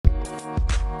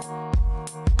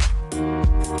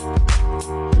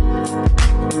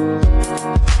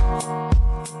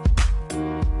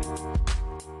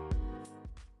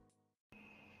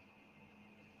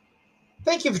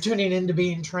you for tuning in to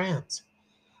Being Trans.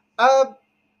 Uh,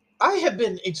 I have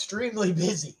been extremely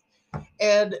busy,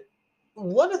 and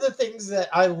one of the things that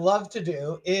I love to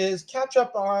do is catch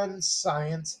up on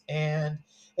science. And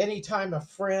anytime a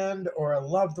friend or a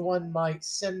loved one might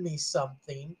send me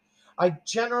something, I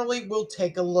generally will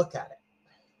take a look at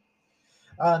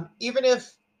it. Even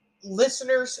if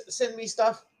listeners send me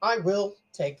stuff, I will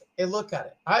take a look at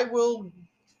it. I will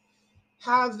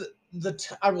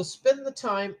spend the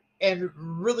time and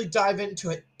really dive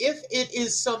into it if it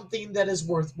is something that is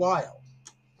worthwhile.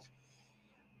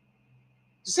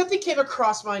 Something came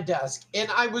across my desk and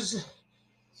I was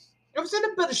in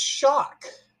a bit of shock,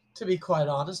 to be quite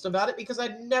honest about it, because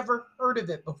I'd never heard of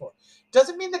it before.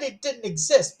 Doesn't mean that it didn't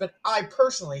exist, but I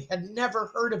personally had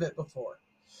never heard of it before.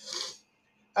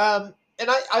 And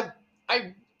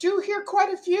I do hear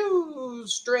quite a few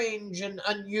strange and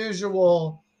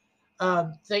unusual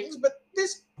things, but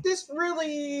this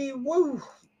really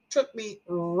took me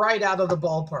right out of the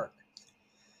ballpark.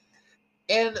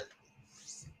 And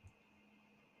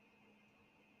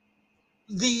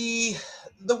the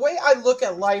the way I look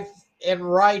at life and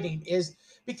writing is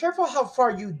be careful how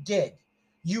far you dig.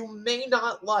 You may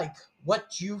not like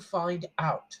what you find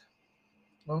out.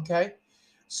 Okay?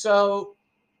 So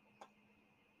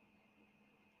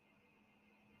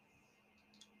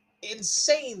in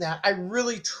saying that, I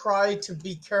really try to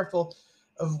be careful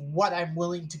of what I'm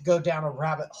willing to go down a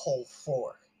rabbit hole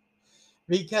for.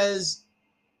 Because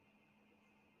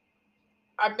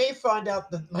I may find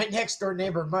out that my next door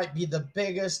neighbor might be the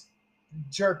biggest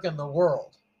jerk in the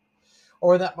world,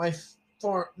 or that my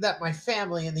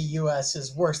family in the U.S.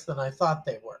 is worse than I thought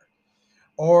they were,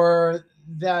 or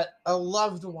that a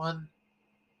loved one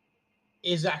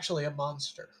is actually a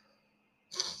monster.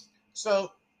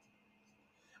 So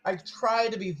I try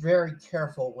to be very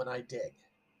careful when I dig.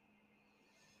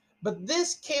 But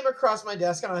this came across my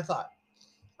desk, and I thought,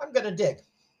 I'm going to dig.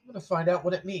 I'm going to find out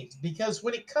what it means. Because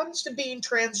when it comes to being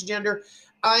transgender,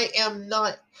 I am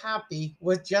not happy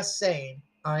with just saying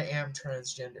I am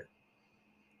transgender.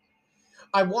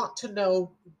 I want to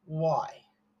know why.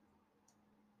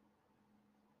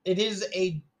 It is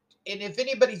a, and if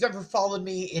anybody's ever followed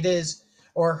me, it is,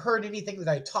 or heard anything that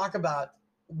I talk about,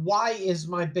 why is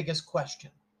my biggest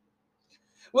question.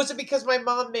 Was it because my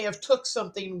mom may have took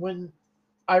something when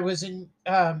I was in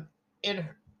in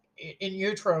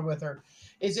utero with her?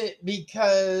 Is it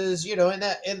because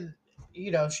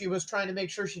she was trying to make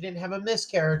sure she didn't have a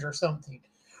miscarriage or something?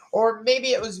 Or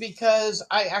maybe it was because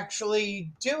I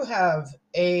actually do have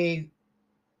a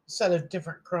set of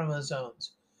different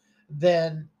chromosomes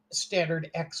than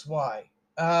standard XY.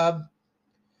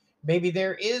 Maybe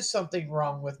there is something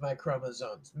wrong with my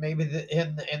chromosomes. Maybe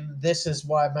and this is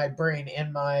why my brain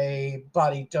and my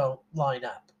body don't line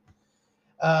up.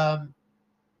 Um,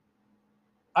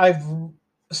 I've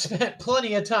spent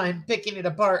plenty of time picking it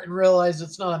apart and realized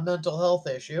it's not a mental health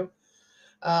issue.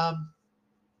 Um,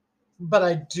 but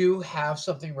I do have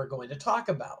something we're going to talk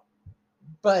about.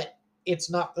 But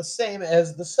it's not the same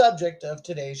as the subject of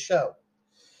today's show.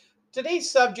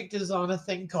 Today's subject is on a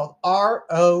thing called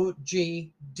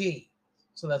ROGD.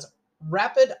 So that's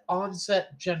rapid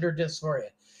onset gender dysphoria.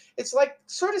 It's like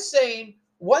sort of saying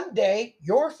one day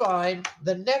you're fine,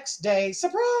 the next day,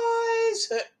 surprise,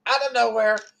 out of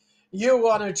nowhere, you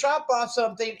want to chop off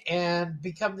something and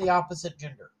become the opposite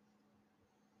gender.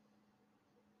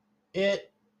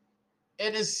 It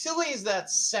and as silly as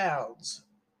that sounds,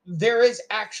 there is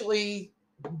actually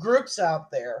groups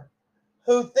out there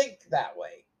who think that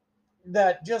way.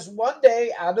 That just one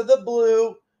day out of the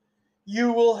blue,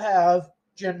 you will have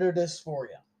gender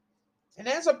dysphoria. And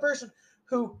as a person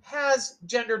who has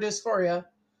gender dysphoria,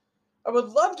 I would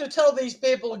love to tell these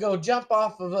people to go jump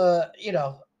off of a,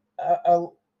 a,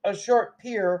 a short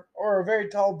pier or a very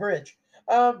tall bridge.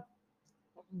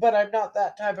 But I'm not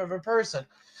that type of a person.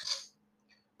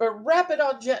 But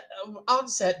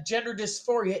onset gender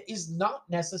dysphoria is not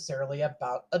necessarily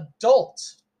about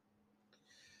adults.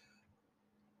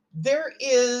 There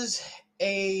is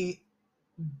a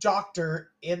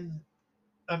doctor in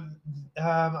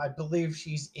I believe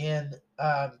she's in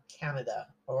Canada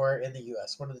or in the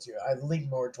U.S. One of the two. I lean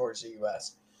more towards the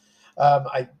U.S.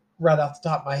 I right off the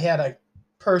top of my head, I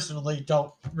personally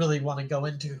don't really want to go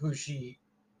into who she,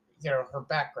 her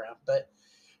background, but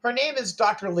her name is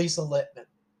Dr. Lisa Littman.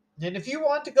 And if you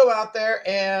want to go out there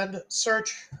and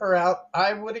search her out,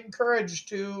 I would encourage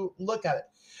to look at it.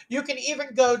 You can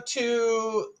even go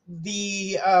to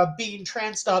the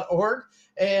beingtrans.org,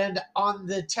 and on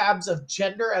the tabs of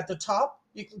gender at the top,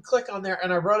 you can click on there.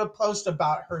 And I wrote a post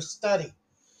about her study.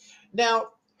 Now,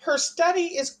 her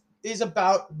study is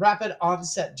about rapid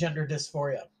onset gender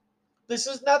dysphoria. This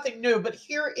is nothing new, but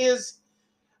here is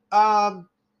um,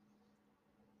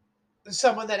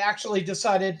 someone that actually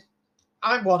decided,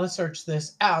 I want to search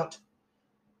this out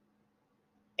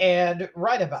and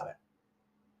write about it.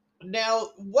 Now,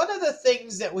 one of the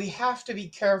things that we have to be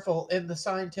careful in the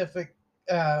scientific,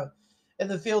 uh, in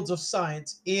the fields of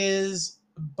science, is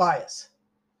bias.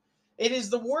 It is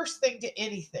the worst thing to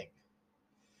anything.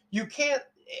 You can't.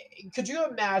 Could you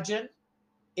imagine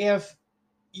if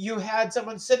you had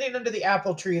someone sitting under the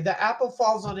apple tree, the apple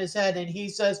falls on his head, and he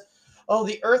says, "Oh,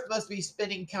 the earth must be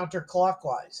spinning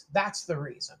counterclockwise. That's the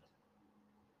reason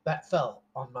that fell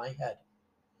on my head."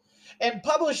 And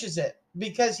publishes it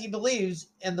because he believes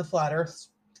in the flat earth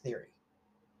theory.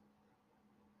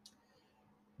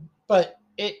 But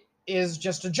it is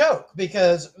just a joke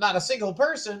because not a single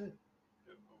person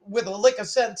with a lick of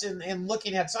sense in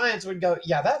looking at science would go,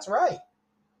 yeah, that's right.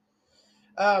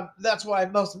 That's why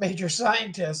most major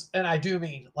scientists, and I do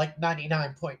mean like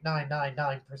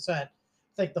 99.999%,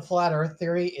 think the flat earth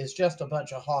theory is just a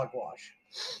bunch of hogwash.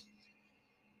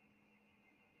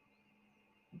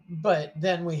 But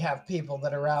then we have people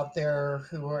that are out there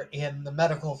who are in the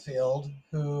medical field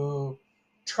who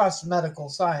trust medical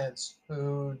science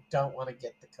who don't want to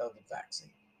get the COVID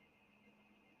vaccine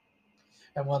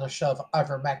and want to shove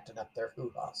ivermectin up their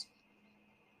hoo-haws.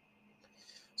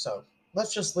 So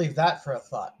let's just leave that for a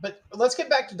thought. But let's get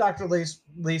back to Dr.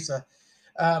 Lisa.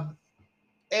 Um,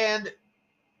 and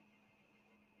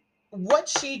what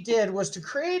she did was to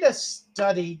create a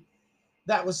study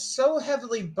that was so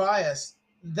heavily biased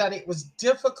that it was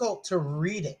difficult to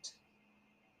read it.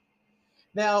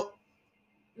 Now,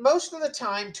 most of the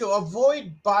time, to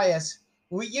avoid bias,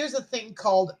 we use a thing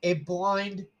called a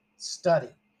blind study,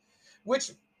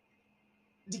 which,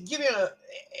 to give you a,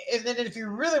 and then if you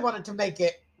really wanted to make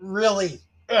it really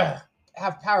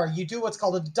have power, you do what's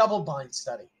called a double blind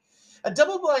study. A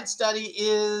double blind study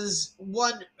is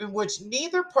one in which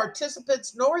neither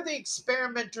participants nor the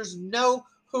experimenters know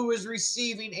who is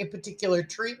receiving a particular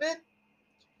treatment.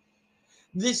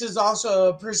 This is also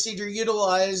a procedure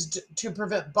utilized to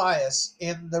prevent bias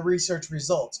in the research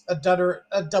results. A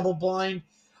double blind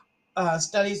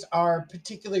studies are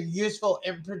particularly useful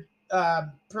in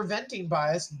preventing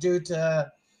bias due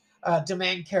to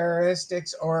demand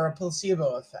characteristics or a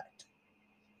placebo effect.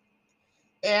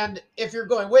 And if you're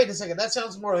going, wait a second, that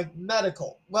sounds more like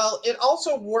medical. Well, it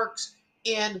also works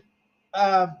in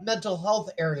mental health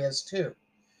areas too.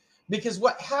 Because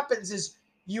what happens is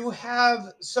you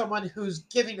have someone who's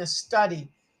giving a study,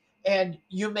 and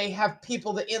you may have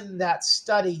people that in that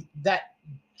study that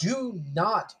do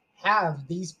not have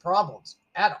these problems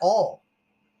at all.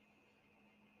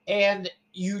 And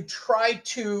you try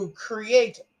to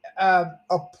create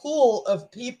a pool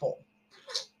of people.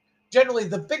 Generally,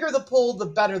 the bigger the pool, the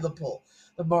better the pool.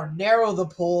 The more narrow the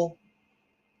pool,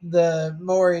 the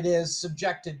more it is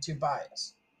subjected to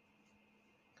bias.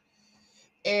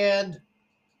 And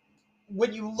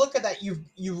when you look at that,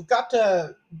 you've got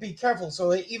to be careful.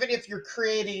 So even if you're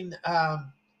creating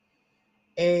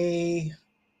a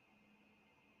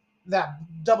that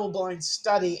double blind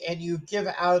study and you give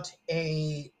out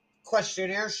a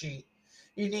questionnaire sheet,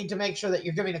 you need to make sure that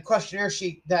you're giving a questionnaire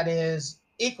sheet that is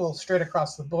equal straight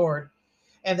across the board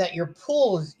and that your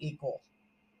pool is equal.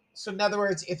 So, in other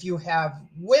words, if you have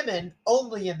women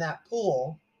only in that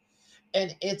pool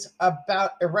and it's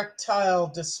about erectile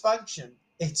dysfunction,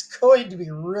 it's going to be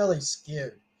really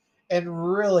skewed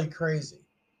and really crazy.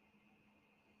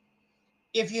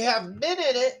 If you have men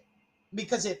in it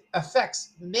because it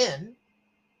affects men,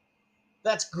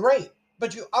 that's great.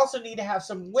 But you also need to have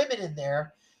some women in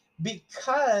there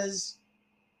because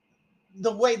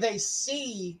the way they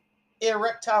see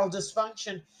erectile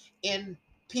dysfunction in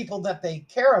people that they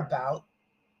care about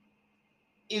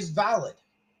is valid.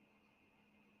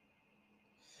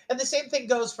 And the same thing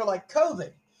goes for like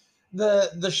COVID,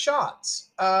 the shots.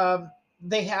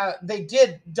 They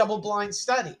did double blind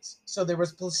studies, so there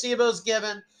was placebos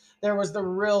given, there was the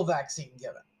real vaccine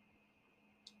given,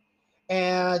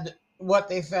 and what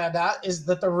they found out is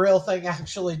that the real thing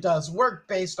actually does work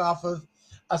based off of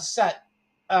a set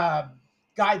um,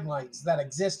 guidelines that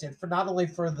existed for not only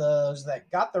for those that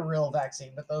got the real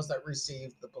vaccine but those that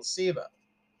received the placebo.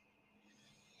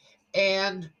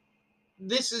 And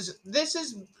this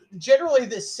is generally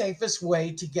the safest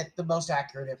way to get the most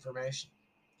accurate information.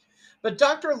 But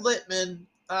Dr. Littman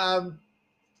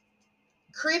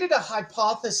created a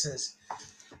hypothesis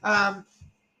um,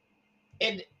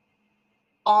 and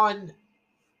on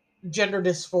gender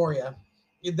dysphoria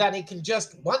that it can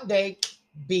just one day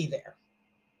be there.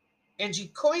 And she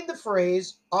coined the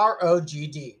phrase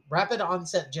ROGD, rapid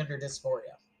onset gender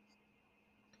dysphoria.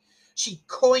 She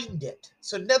coined it.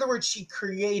 So in other words, she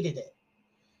created it.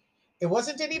 It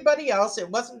wasn't anybody else. It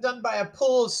wasn't done by a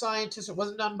pool of scientists. It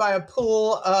wasn't done by a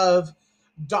pool of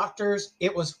doctors.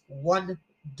 It was one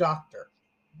doctor.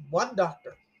 One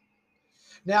doctor.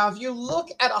 Now, if you look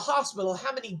at a hospital,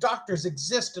 how many doctors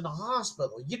exist in a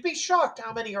hospital? You'd be shocked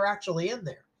how many are actually in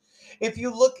there. If you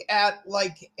look at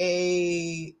like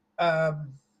I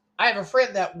have a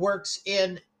friend that works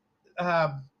in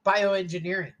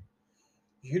bioengineering.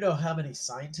 You know how many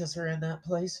scientists are in that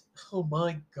place? Oh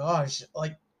my gosh!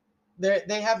 Like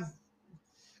they have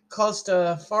close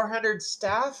to 400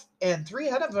 staff, and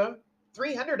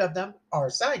 300 of them are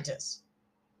scientists.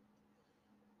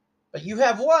 But you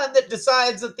have one that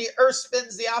decides that the Earth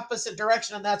spins the opposite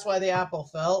direction, and that's why the apple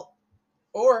fell.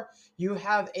 Or you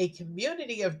have a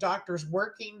community of doctors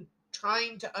working,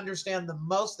 trying to understand the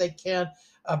most they can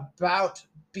about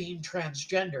being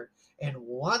transgender. And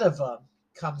one of them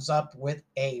comes up with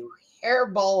a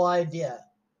hairball idea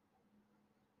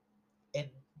and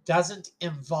doesn't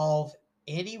involve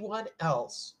anyone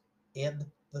else in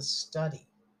the study.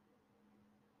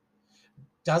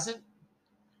 Doesn't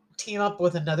team up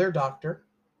with another doctor,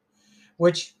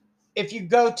 which, if you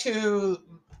go to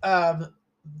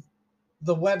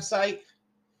the website,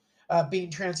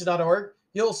 beingtrans.org,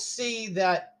 you'll see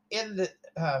that in the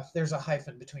there's a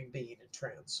hyphen between being and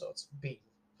trans, so it's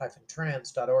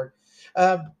being-trans.org.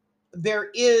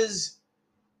 There is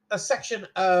a section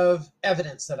of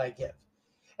evidence that I give,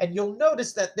 and you'll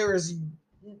notice that there is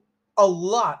a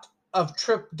lot of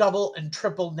double and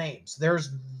triple names.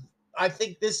 I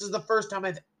think this is the first time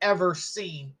I've ever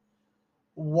seen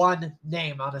one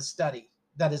name on a study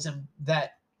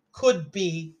that could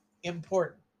be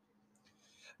important.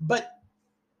 But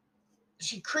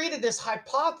she created this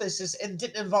hypothesis and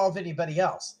didn't involve anybody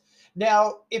else.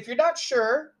 Now, if you're not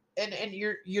sure and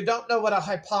you don't know what a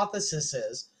hypothesis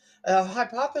is, a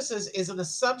hypothesis is an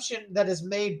assumption that is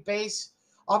made based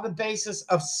on the basis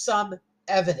of some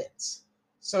evidence.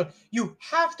 So you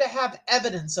have to have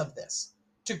evidence of this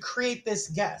to create this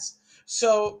guess.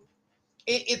 So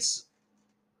it's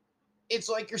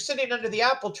like you're sitting under the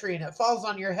apple tree and it falls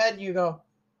on your head and you go,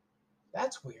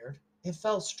 that's weird. It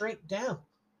fell straight down.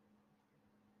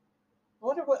 I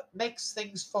wonder what makes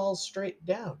things fall straight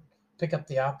down. Pick up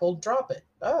the apple, drop it.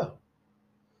 Oh.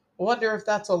 I wonder if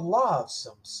that's a law of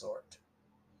some sort.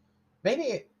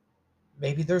 Maybe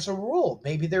there's a rule.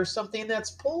 Maybe there's something that's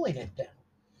pulling it down.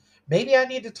 Maybe I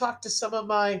need to talk to some of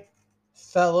my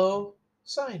fellow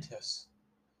scientists.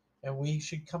 And we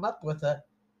should come up with a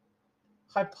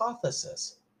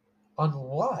hypothesis on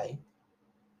why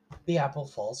the apple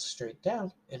falls straight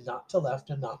down and not to left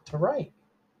and not to right.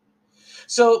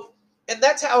 So, and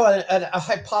that's how a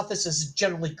hypothesis is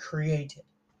generally created.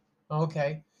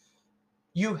 Okay.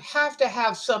 You have to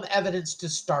have some evidence to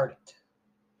start it,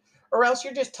 or else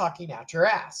you're just talking out your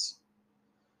ass.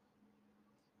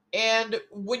 And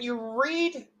when you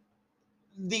read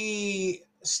the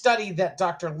study that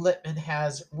Dr. Littman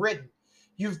has written,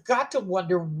 you've got to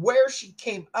wonder where she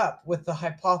came up with the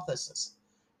hypothesis,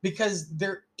 because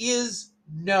there is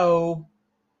no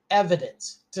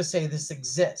evidence to say this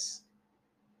exists.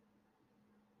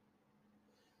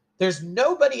 There's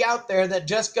nobody out there that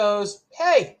just goes,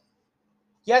 hey,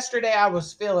 yesterday I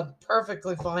was feeling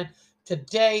perfectly fine.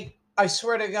 Today, I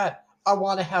swear to God, I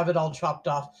want to have it all chopped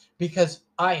off because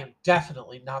I am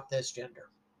definitely not this gender.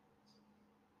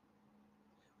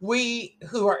 We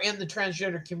who are in the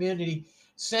transgender community,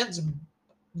 since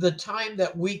the time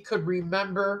that we could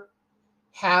remember,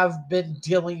 have been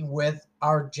dealing with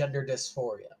our gender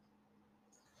dysphoria.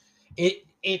 It's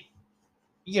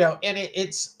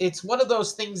one of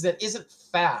those things that isn't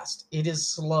fast. It is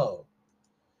slow.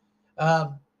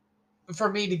 For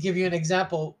me, to give you an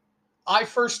example, I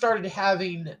first started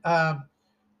having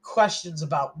questions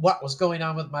about what was going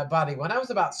on with my body when I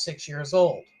was about 6 years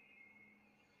old.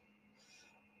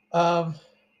 I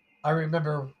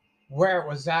remember where it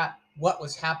was at, what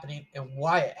was happening, and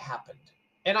why it happened.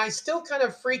 And I still kind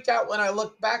of freak out when I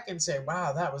look back and say,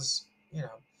 wow, that was,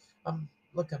 I'm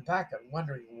looking back and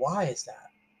wondering, why is that?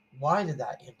 Why did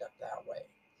that end up that way?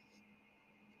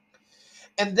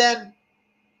 And then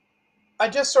I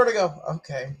just sort of go,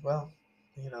 okay, well,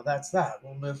 that's that.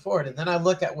 We'll move forward. And then I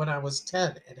look at when I was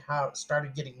 10 and how it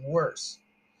started getting worse.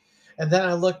 And then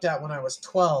I looked at when I was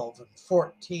 12 and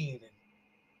 14 and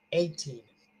 18 and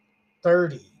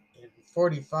 30 and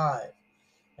 45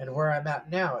 and where I'm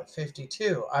at now at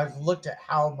 52. I've looked at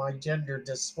how my gender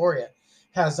dysphoria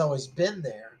has always been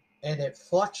there, and it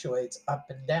fluctuates up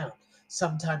and down.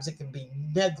 Sometimes it can be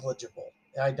negligible.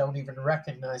 I don't even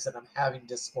recognize that I'm having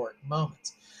dysphoric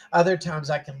moments. Other times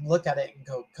I can look at it and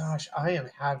go, gosh, I am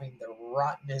having the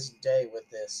rottenest day with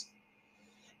this.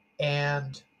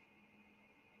 And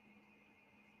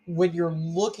when you're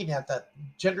looking at that,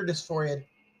 gender dysphoria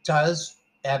does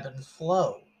ebb and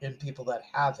flow in people that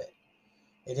have it.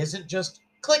 It isn't just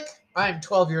click, I'm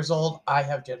 12 years old, I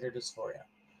have gender dysphoria.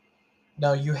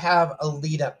 No, you have a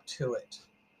lead up to it.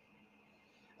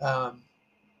 Um,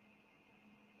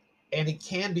 and it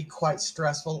can be quite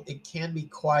stressful. It can be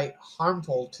quite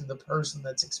harmful to the person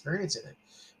that's experiencing it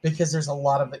because there's a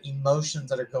lot of emotions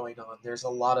that are going on. There's a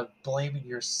lot of blaming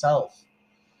yourself,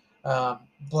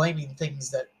 blaming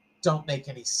things that don't make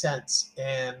any sense.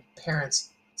 And parents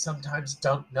sometimes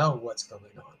don't know what's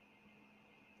going on.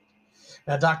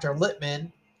 Now, Dr.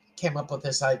 Littman came up with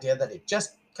this idea that it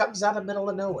just comes out of the middle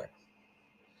of nowhere.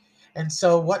 And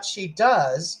so what she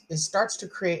does is starts to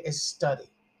create a study.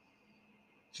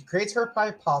 She creates her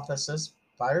hypothesis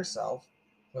by herself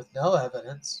with no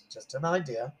evidence, just an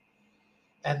idea,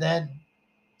 and then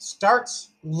starts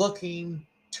looking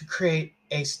to create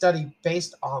a study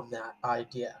based on that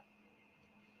idea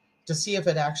to see if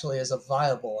it actually is a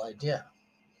viable idea.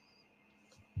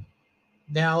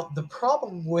 Now, the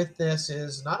problem with this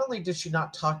is not only did she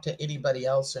not talk to anybody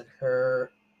else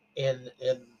in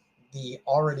the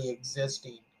already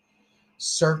existing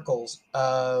circles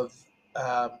of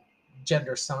um,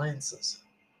 gender sciences,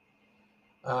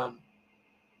 um,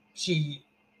 she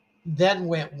then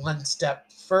went one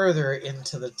step further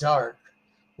into the dark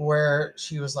where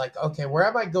she was like, okay, where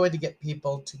am I going to get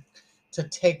people to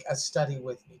take a study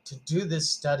with me, to do this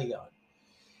study on?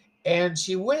 And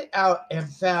she went out and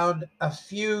found a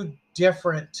few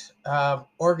different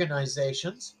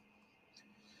organizations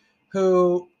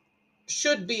who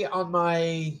should be on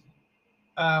my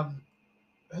um,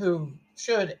 who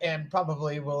should and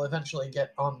probably will eventually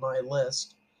get on my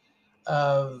list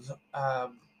of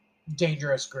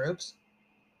dangerous groups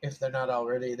if they're not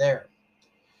already there,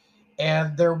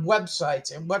 and their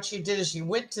websites. And what she did is she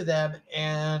went to them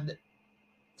and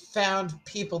found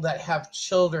people that have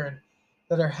children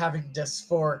that are having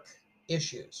dysphoric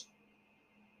issues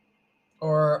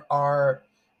or are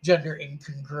gender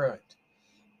incongruent.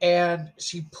 And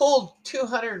she pulled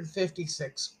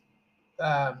 256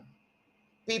 um,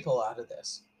 people out of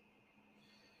this.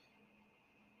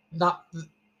 Not,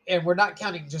 and we're not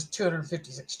counting just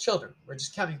 256 children. We're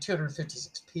just counting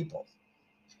 256 people.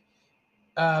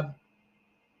 Um,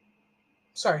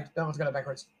 sorry, that one's got it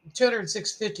backwards.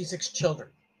 256 children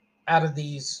out of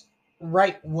these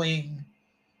right wing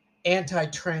anti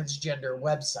transgender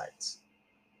websites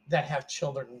that have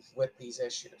children with these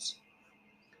issues.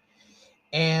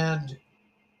 And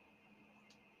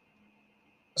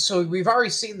so we've already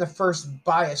seen the first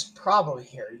bias problem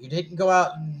here. You didn't go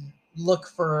out and look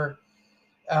for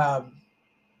um,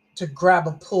 to grab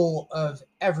a pool of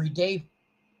everyday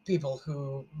people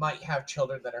who might have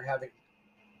children that are having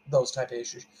those type of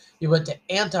issues. You went to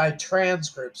anti-trans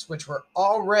groups, which were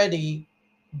already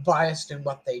biased in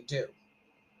what they do.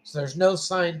 So there's no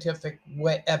scientific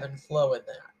ebb and flow in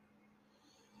that.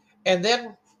 And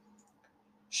then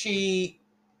she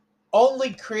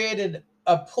only created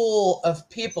a pool of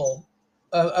people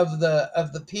of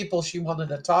the people she wanted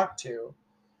to talk to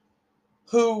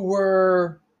who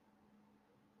were,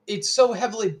 it's so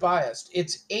heavily biased.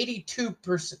 It's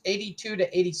 82%, 82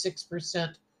 to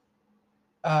 86%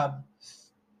 um,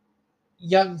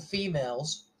 young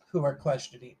females who are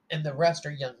questioning, and the rest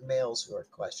are young males who are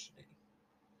questioning,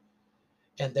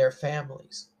 and their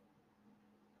families.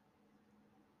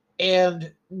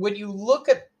 And when you look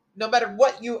at, no matter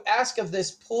what you ask of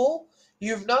this pool,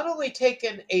 you've not only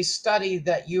taken a study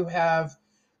that you have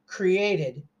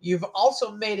created, you've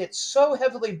also made it so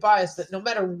heavily biased that no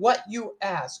matter what you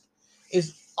ask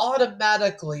is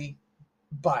automatically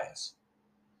biased.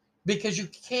 Because you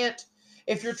can't,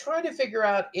 if you're trying to figure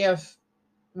out if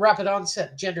rapid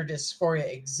onset gender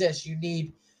dysphoria exists, you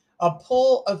need a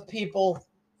pool of people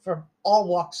from all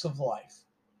walks of life.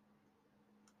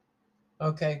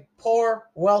 Okay, poor,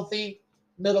 wealthy,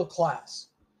 middle class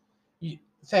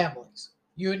families.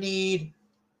 You need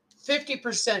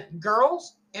 50%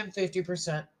 girls and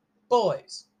 50%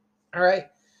 boys. All right.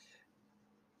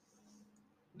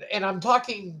 And I'm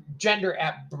talking gender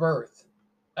at birth,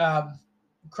 um,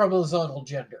 chromosomal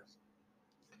gender.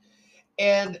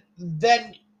 And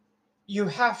then you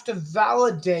have to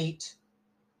validate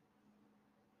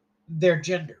their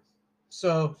gender.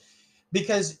 So,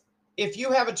 because if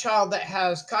you have a child that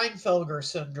has Klinefelter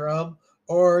syndrome,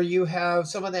 or you have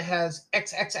someone that has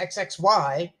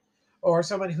XXXXY, or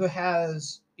someone who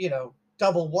has,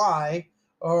 double Y,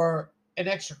 or an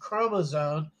extra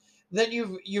chromosome, then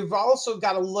you've also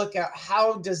got to look at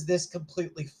how does this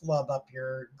completely flub up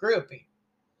your grouping.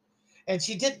 And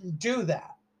she didn't do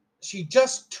that. She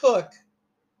just took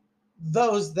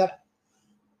those that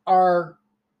are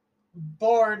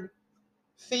born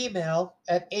female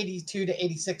at 82 to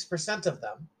 86% of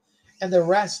them, and the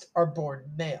rest are born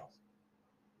male.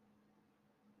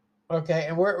 Okay,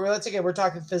 and we're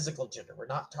talking physical gender. We're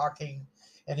not talking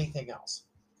anything else.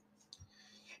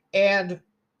 And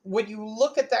when you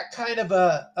look at that kind of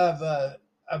a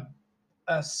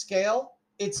scale,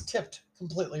 it's tipped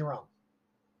completely wrong.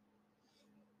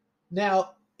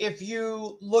 Now, if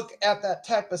you look at that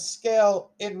type of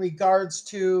scale in regards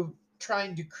to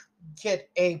trying to get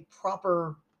a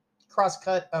proper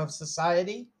crosscut of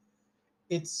society,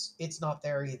 it's not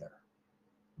there either,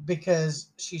 because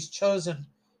she's chosen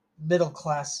middle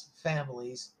class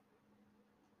families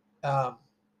um,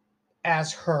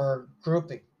 as her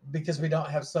grouping, because we don't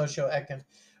have socioeconomic.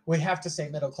 We have to say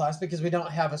middle class because we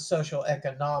don't have a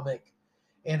socioeconomic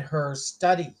in her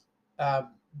study. Um,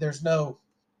 there's no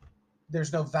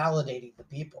there's no validating the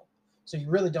people, so you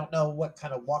really don't know what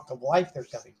kind of walk of life they're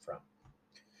coming from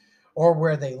or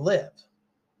where they live.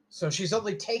 So she's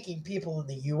only taking people in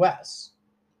the U.S.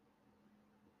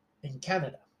 and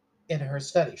Canada in her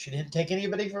study. She didn't take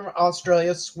anybody from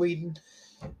Australia, Sweden,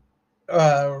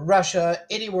 Russia,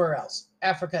 anywhere else,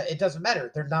 Africa. It doesn't matter.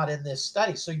 They're not in this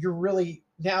study. So you're really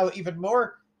now even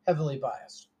more heavily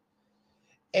biased.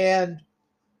 And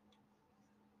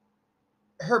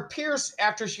her peers,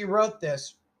 after she wrote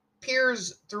this,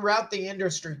 peers throughout the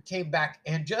industry came back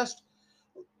and just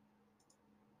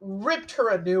ripped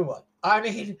her a new one. I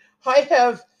mean,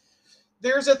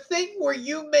 there's a thing where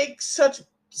you make such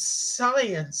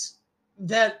science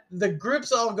that the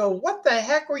groups all go, what the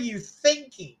heck were you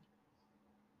thinking?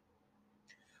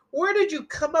 Where did you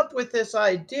come up with this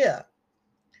idea?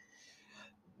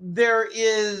 There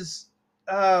is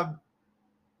um,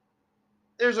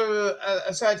 there's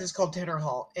a scientist called Tanner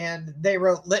Hall, and they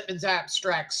wrote Lippmann's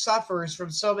abstract suffers from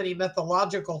so many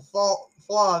methodological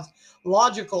flaws,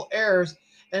 logical errors,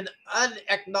 and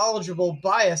unacknowledgeable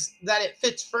bias that it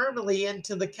fits firmly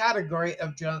into the category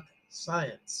of junk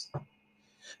science.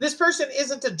 This person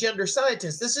isn't a gender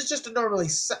scientist. This is just a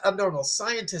normal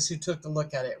scientist who took a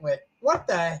look at it and went, "What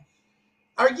the?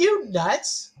 Are you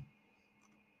nuts?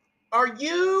 Are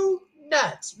you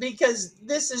nuts? Because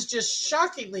this is just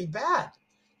shockingly bad.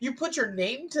 You put your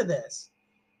name to this.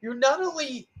 You not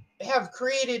only have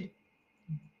created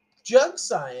junk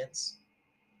science,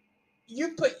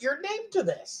 you put your name to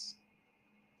this."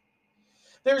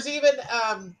 There's even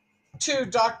two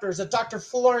doctors, a Dr.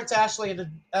 Florence Ashley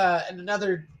and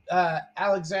another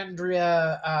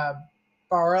Alexandria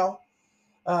Barrell,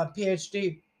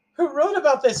 PhD, who wrote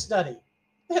about this study.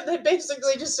 And they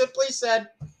basically just simply said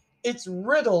it's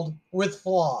riddled with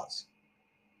flaws.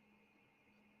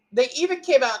 They even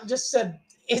came out and just said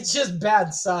it's just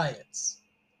bad science.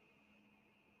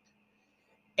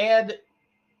 And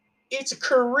it's a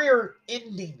career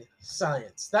ending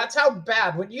science. That's how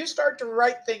bad. When you start to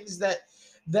write things that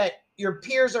your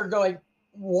peers are going,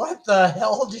 what the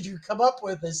hell did you come up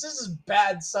with this? This is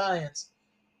bad science.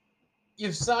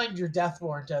 You've signed your death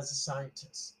warrant as a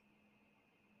scientist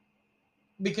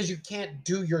because you can't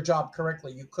do your job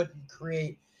correctly. You couldn't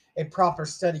create a proper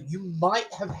study. You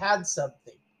might have had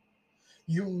something.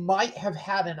 You might have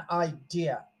had an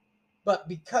idea, but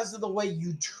because of the way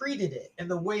you treated it and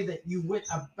the way that you went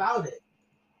about it,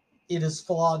 it is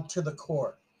flawed to the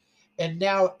core. And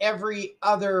now every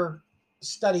other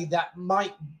study that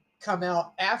might come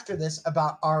out after this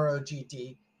about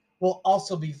ROGD will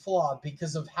also be flawed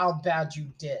because of how bad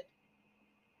you did.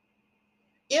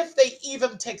 If they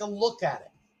even take a look at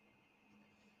it,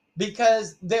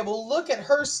 because they will look at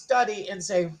her study and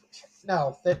say,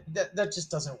 no, that just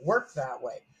doesn't work that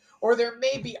way. Or there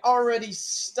may be already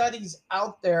studies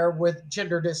out there with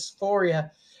gender dysphoria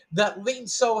that lean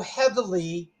so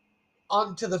heavily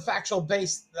onto the factual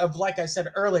base of, like I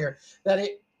said earlier, that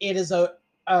it is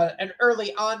an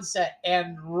early onset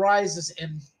and rises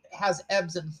and has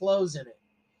ebbs and flows in it.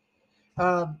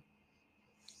 Um,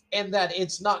 and that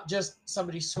it's not just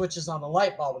somebody switches on a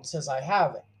light bulb and says, I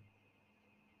have it.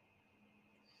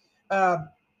 Um,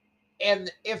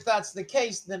 and if that's the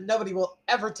case, then nobody will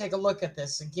ever take a look at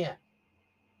this again.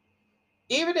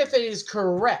 Even if it is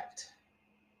correct,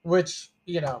 which,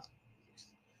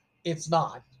 it's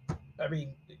not. I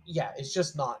mean, yeah, it's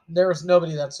just not. There is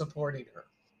nobody that's supporting her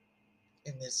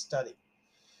in this study.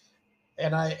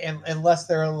 And unless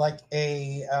they're like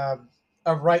a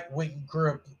right wing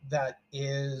group that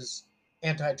is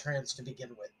anti-trans to begin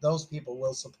with, those people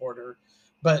will support her.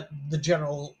 But the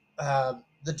general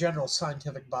the general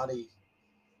scientific body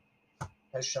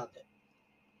has shunned it.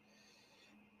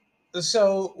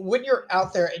 So when you're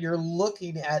out there and you're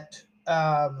looking at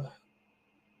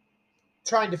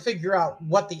trying to figure out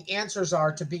what the answers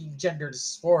are to being gender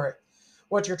dysphoric,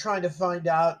 what you're trying to find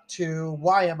out to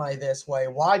why am I this way?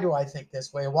 Why do I think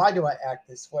this way? Why do I act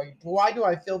this way? Why do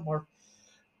I feel more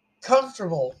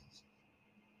comfortable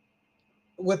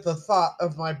with the thought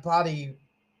of my body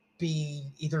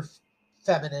being either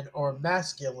feminine or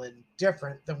masculine,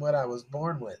 different than what I was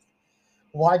born with?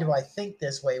 Why do I think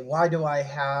this way? Why do I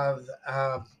have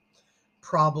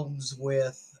problems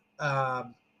with,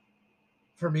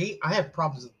 for me, I have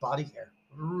problems with body hair.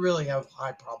 Really have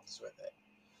high problems with it.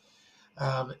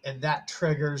 And that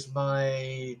triggers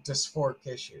my dysphoric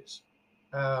issues.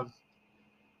 Um,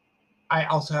 I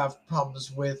also have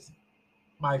problems with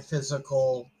my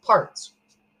physical parts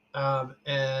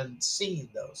and seeing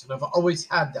those. And I've always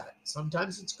had that.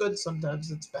 Sometimes it's good,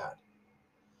 sometimes it's bad.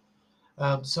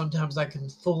 Sometimes I can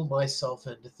fool myself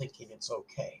into thinking it's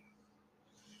okay.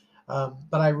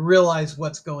 But I realize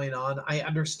what's going on. I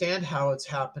understand how it's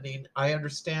happening. I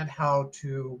understand how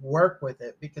to work with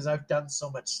it because I've done so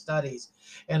much studies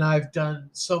and I've done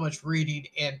so much reading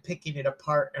and picking it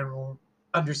apart and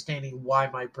understanding why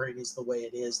my brain is the way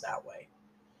it is that way.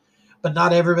 But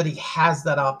not everybody has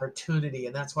that opportunity,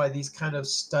 and that's why these kind of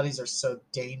studies are so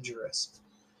dangerous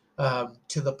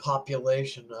to the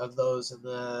population of those in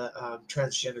the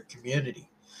transgender community.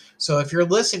 So if you're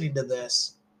listening to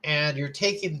this and you're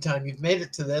taking the time, you've made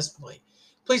it to this point,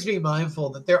 please be mindful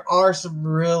that there are some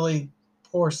really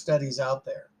poor studies out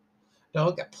there.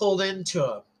 Don't get pulled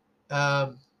into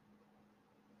them.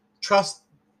 Trust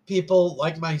people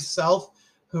like myself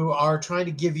who are trying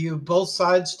to give you both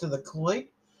sides to the coin.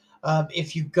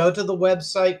 If you go to the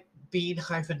website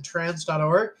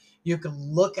being-trans.org, you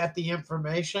can look at the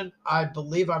information. I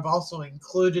believe I've also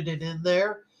included it in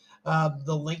there.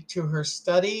 The link to her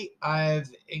study.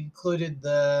 I've included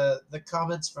the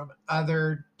comments from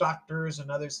other doctors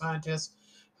and other scientists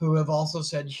who have also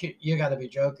said, you got to be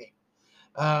joking.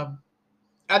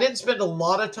 I didn't spend a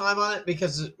lot of time on it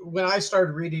because when I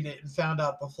started reading it and found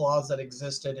out the flaws that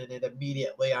existed in it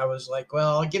immediately, I was like,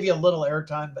 well, I'll give you a little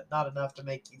airtime, but not enough to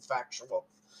make you factual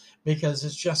because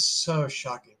it's just so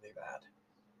shockingly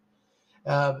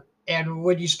bad. And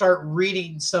when you start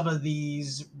reading some of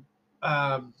these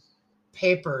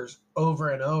papers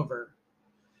over and over,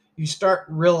 you start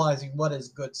realizing what is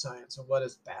good science and what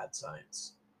is bad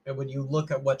science. And when you look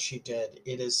at what she did,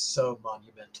 it is so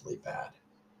monumentally bad.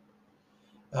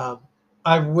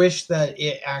 I wish that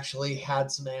it actually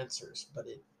had some answers, but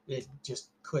it just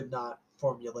could not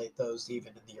formulate those even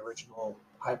in the original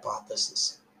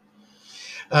hypothesis.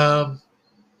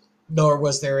 Nor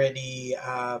was there any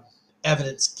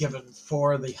evidence given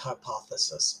for the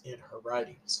hypothesis in her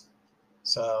writings.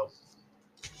 So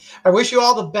I wish you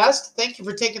all the best. Thank you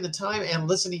for taking the time and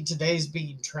listening to today's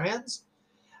Being Trans.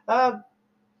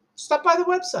 Stop by the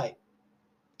website.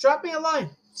 Drop me a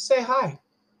line. Say hi.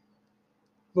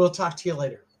 We'll talk to you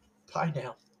later. Bye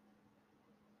now.